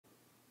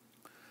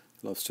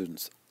Hello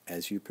students,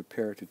 as you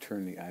prepare to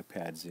turn the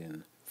iPads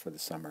in for the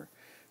summer,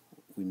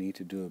 we need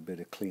to do a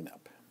bit of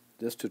cleanup.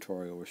 This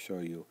tutorial will show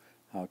you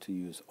how to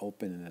use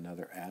Open in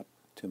another app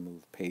to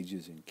move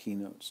pages in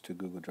Keynotes to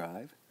Google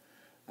Drive.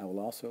 I will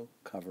also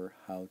cover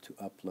how to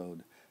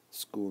upload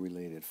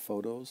school-related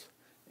photos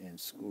and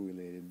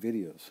school-related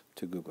videos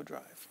to Google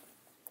Drive.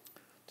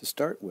 To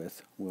start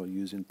with, we'll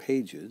use in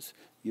Pages,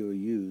 you'll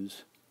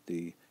use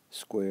the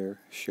square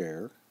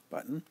Share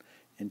button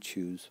and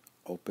choose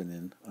Open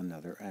in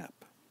another app.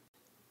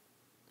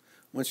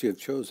 Once you have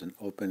chosen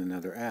Open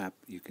another app,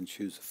 you can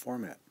choose a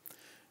format.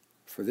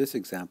 For this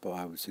example,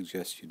 I would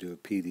suggest you do a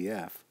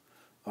PDF,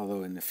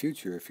 although in the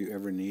future, if you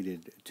ever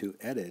needed to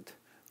edit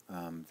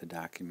the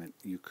document,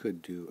 you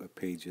could do a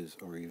Pages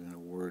or even a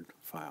Word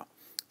file.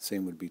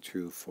 Same would be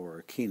true for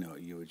a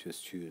Keynote. You would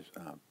just choose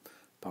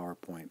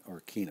PowerPoint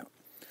or Keynote.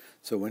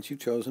 So once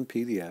you've chosen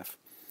PDF,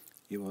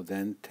 you will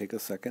then take a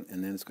second,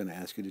 and then it's going to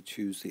ask you to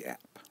choose the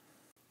app.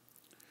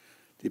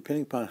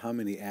 Depending upon how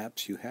many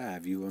apps you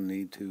have, you will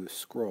need to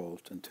scroll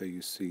until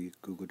you see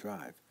Google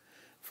Drive.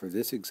 For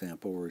this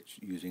example, we're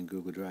using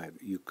Google Drive.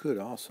 You could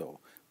also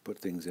put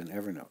things in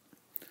Evernote.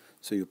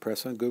 So you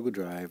press on Google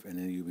Drive, and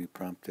then you'll be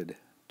prompted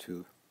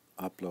to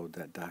upload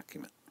that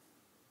document.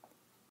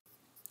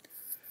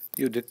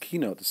 You did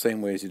Keynote the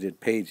same way as you did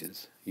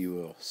Pages. You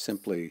will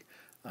simply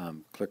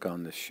click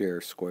on the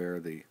Share Square,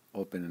 the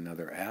Open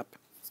Another App.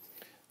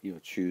 You'll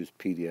choose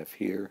PDF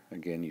here.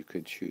 Again, you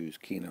could choose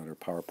Keynote or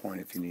PowerPoint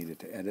if you needed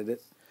to edit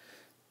it.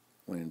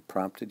 When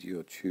prompted,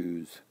 you'll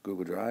choose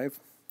Google Drive,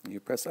 and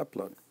you press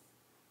Upload.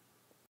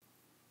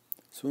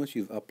 So once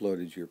you've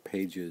uploaded your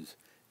Pages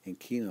and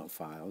Keynote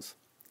files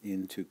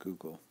into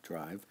Google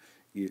Drive,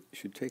 you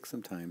should take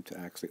some time to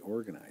actually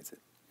organize it.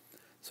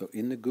 So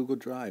in the Google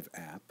Drive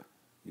app,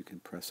 you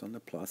can press on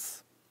the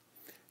plus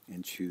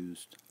and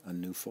choose a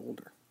new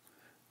folder.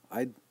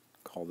 I'd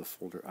call the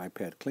folder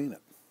iPad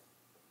Cleanup.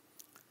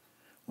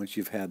 Once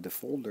you've had the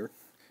folder,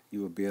 you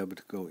will be able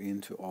to go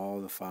into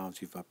all the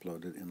files you've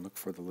uploaded and look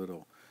for the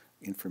little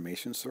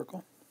information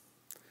circle,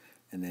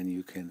 and then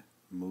you can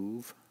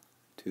move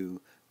to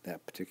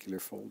that particular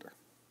folder.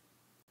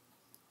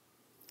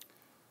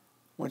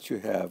 Once you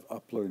have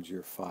uploaded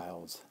your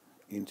files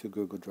into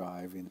Google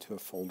Drive, into a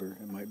folder,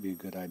 it might be a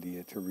good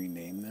idea to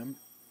rename them.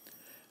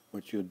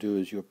 What you'll do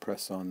is you'll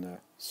press on the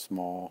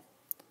small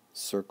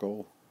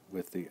circle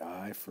with the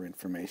I for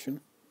information.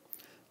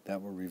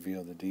 That will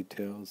reveal the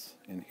details,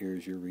 and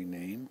here's your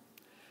rename.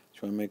 What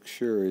you want to make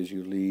sure is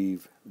you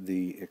leave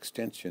the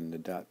extension,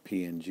 the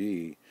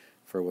 .png,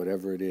 for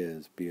whatever it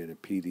is, be it a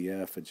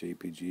PDF, a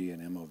JPG, an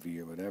MOV,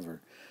 or whatever.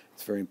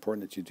 It's very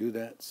important that you do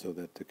that so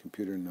that the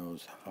computer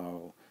knows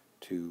how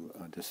to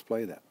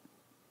display that.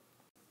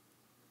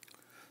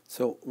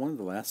 So one of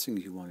the last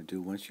things you want to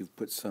do once you've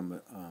put some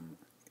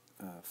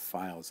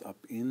files up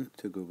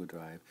into Google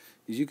Drive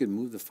is you can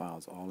move the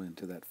files all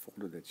into that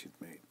folder that you've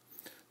made.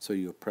 So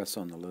you'll press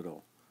on the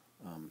little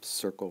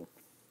circle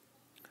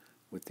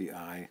with the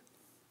I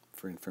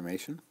for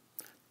information.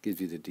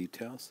 Gives you the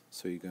details.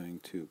 So you're going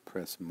to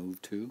press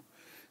Move To,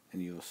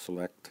 and you'll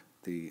select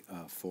the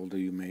folder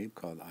you made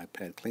called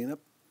iPad Cleanup,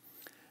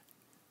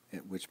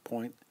 at which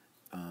point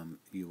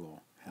you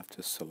will have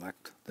to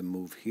select the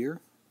Move Here,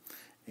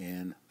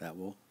 and that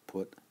will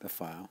put the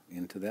file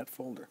into that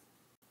folder.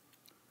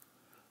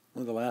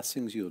 One of the last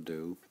things you'll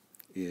do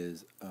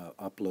is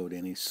upload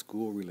any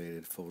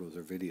school-related photos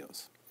or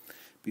videos.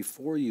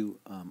 Before you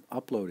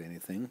upload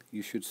anything,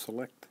 you should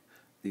select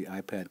the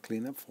iPad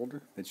Cleanup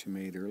folder that you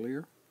made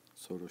earlier,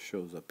 so it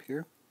shows up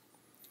here.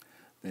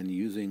 Then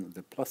using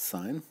the plus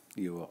sign,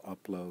 you will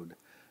upload,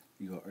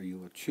 you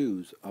will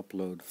choose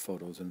Upload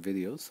Photos and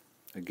Videos.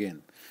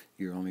 Again,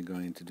 you're only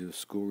going to do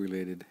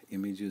school-related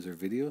images or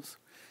videos.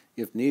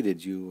 If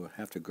needed, you will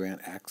have to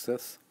grant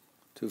access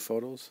to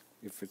photos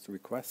if it's a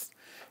request,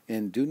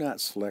 and do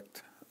not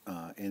select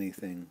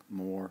anything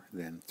more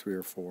than 3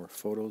 or 4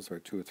 photos or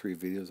 2 or 3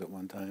 videos at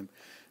one time,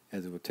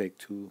 as it would take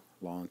too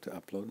long to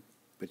upload.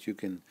 But you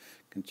can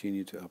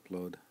continue to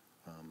upload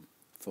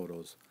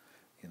photos,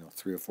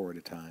 3 or 4 at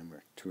a time,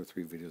 or 2 or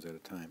 3 videos at a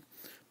time.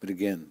 But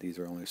again, these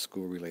are only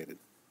school related.